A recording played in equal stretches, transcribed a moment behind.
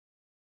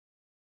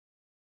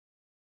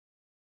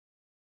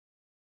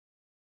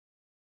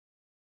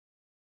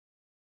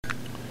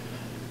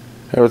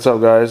Hey, what's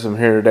up guys? I'm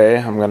here today.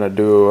 I'm going to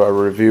do a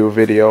review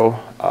video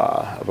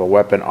of a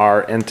Weapon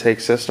R intake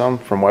system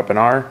from Weapon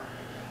R.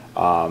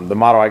 The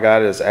model I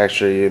got is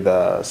actually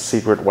the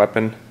secret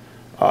weapon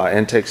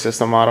intake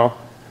system model.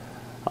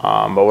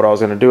 But what I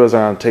was going to do is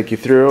I'm going to take you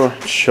through,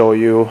 show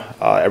you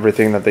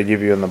everything that they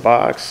give you in the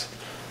box.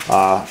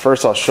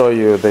 First I'll show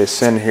you, they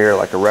send here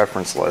like a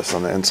reference list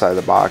on the inside of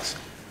the box.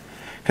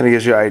 Kind of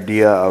gives you an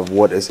idea of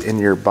what is in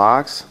your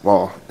box.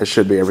 Well, it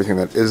should be everything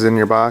that is in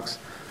your box.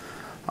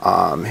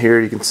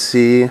 Here you can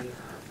see you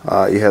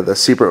have the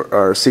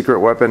secret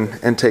weapon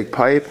intake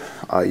pipe,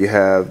 you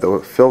have the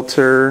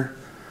filter,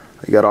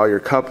 you got all your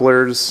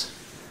couplers,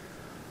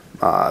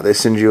 they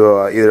send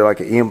you either like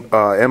an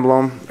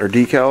emblem or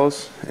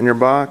decals in your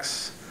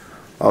box.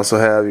 Also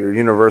have your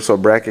universal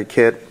bracket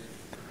kit,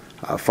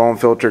 foam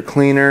filter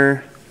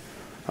cleaner,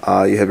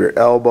 you have your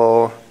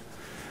elbow,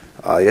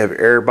 you have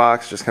your air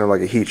box, just kind of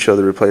like a heat shield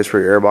to replace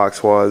where your air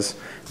box was.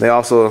 They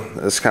also,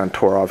 this kind of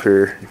tore off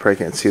here, you probably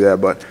can't see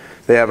that, but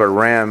they have a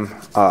ram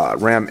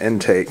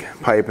intake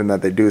pipe and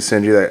that they do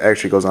send you that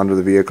actually goes under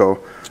the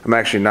vehicle. I'm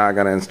actually not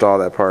going to install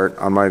that part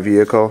on my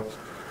vehicle.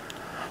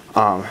 So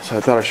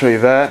I thought I'd show you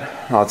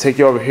that. I'll take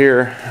you over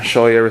here and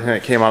show you everything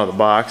that came out of the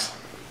box.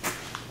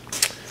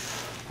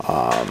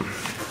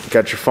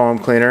 Got your foam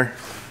cleaner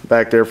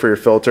back there for your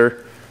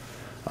filter.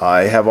 You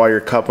have all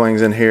your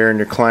couplings in here and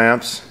your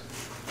clamps.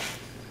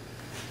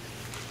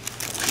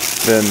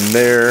 Then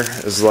there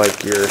is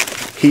like your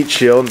heat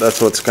shield.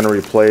 That's what's going to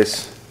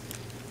replace.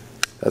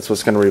 That's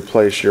what's going to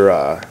replace your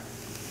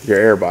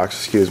air box.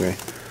 Excuse me.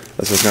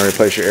 That's what's going to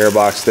replace your air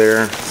box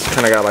there. It's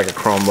kind of got like a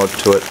chrome look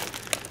to it.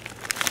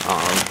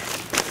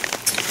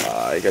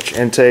 You got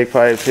your intake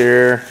pipe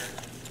here,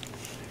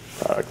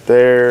 product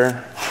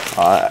there,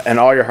 and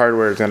all your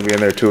hardware is going to be in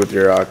there too with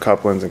your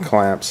couplings and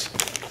clamps.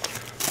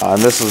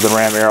 And this is the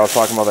ram air I was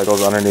talking about that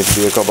goes underneath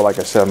the vehicle, but like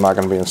I said, I'm not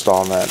going to be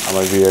installing that on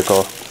my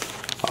vehicle.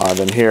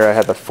 Then here I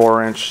had the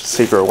 4-inch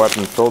secret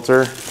weapon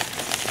filter.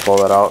 Pull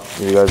that out.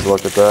 You guys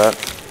look at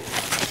that.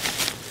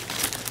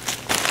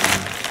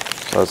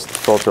 So that's what the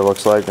filter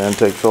looks like, the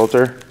intake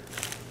filter.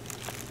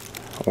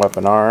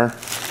 Weapon R.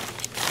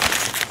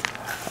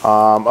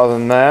 Other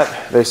than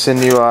that, they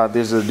send you,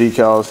 these are the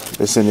decals.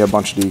 They send you a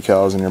bunch of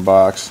decals in your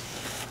box.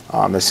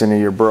 They send you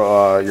your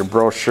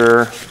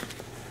brochure.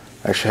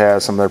 Actually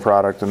has some of their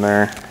product in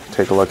there.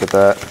 Take a look at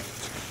that.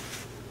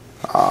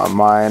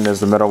 Mine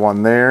is the middle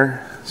one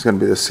there. It's going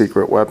to be the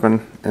secret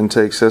weapon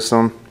intake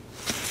system.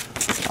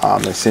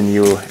 They send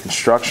you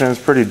instructions,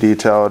 pretty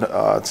detailed.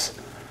 It's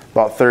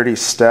about 30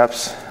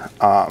 steps.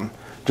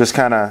 Just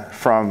kind of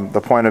from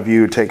the point of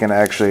view taking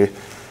actually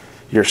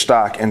your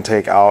stock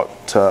intake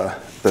out to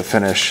the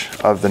finish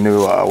of the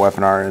new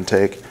Weapon R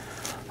intake.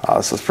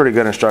 So it's pretty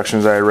good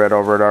instructions. I read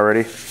over it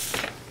already.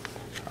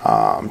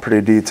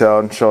 Pretty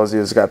detailed. Shows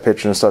you it's got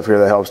pictures and stuff here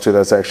that helps too.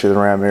 That's actually the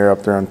ram ear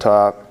up there on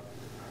top.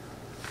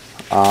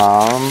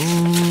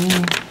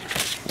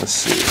 Let's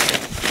see.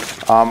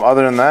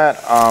 Other than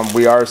that,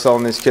 we are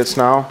selling these kits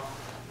now.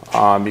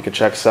 You can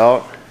check us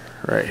out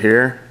right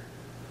here.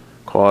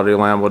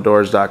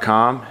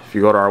 QualityLambOdoors.com. If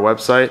you go to our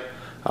website,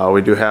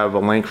 we do have a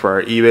link for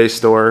our eBay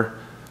store,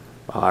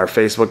 our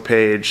Facebook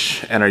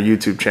page, and our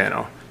YouTube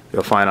channel.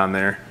 You'll find on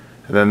there.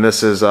 And then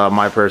this is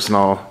my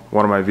personal,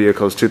 one of my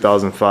vehicles,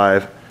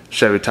 2005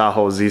 Chevy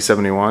Tahoe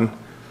Z71.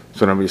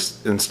 So I'm going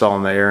to be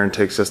installing the air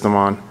intake system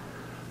on.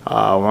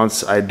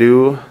 Once I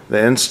do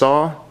the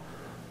install,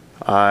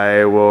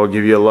 I will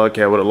give you a look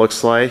at what it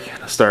looks like.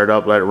 Start it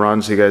up, let it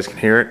run so you guys can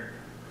hear it.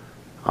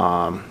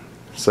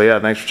 So yeah,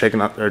 thanks for checking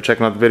out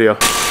the video.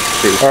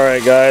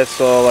 Alright guys,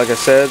 so like I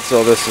said,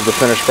 so this is the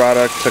finished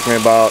product. Took me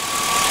about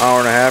an hour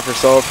and a half or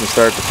so from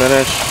start to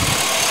finish.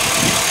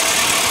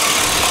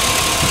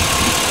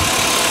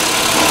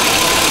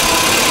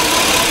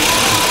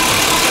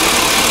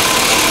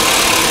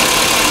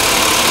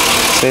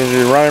 Seems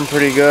to be running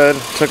pretty good.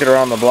 Took it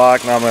around the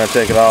block. Now I'm going to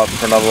take it out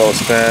for another little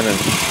spin and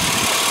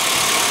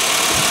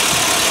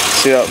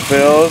see how it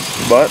feels.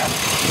 But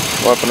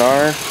Weapon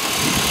R.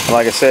 And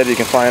like I said, you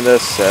can find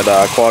us at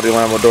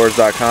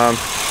QualityLambOdoors.com.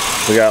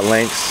 We got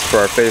links for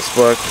our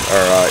Facebook,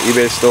 our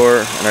eBay store,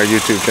 and our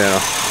YouTube channel.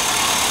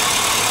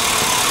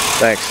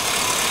 Thanks.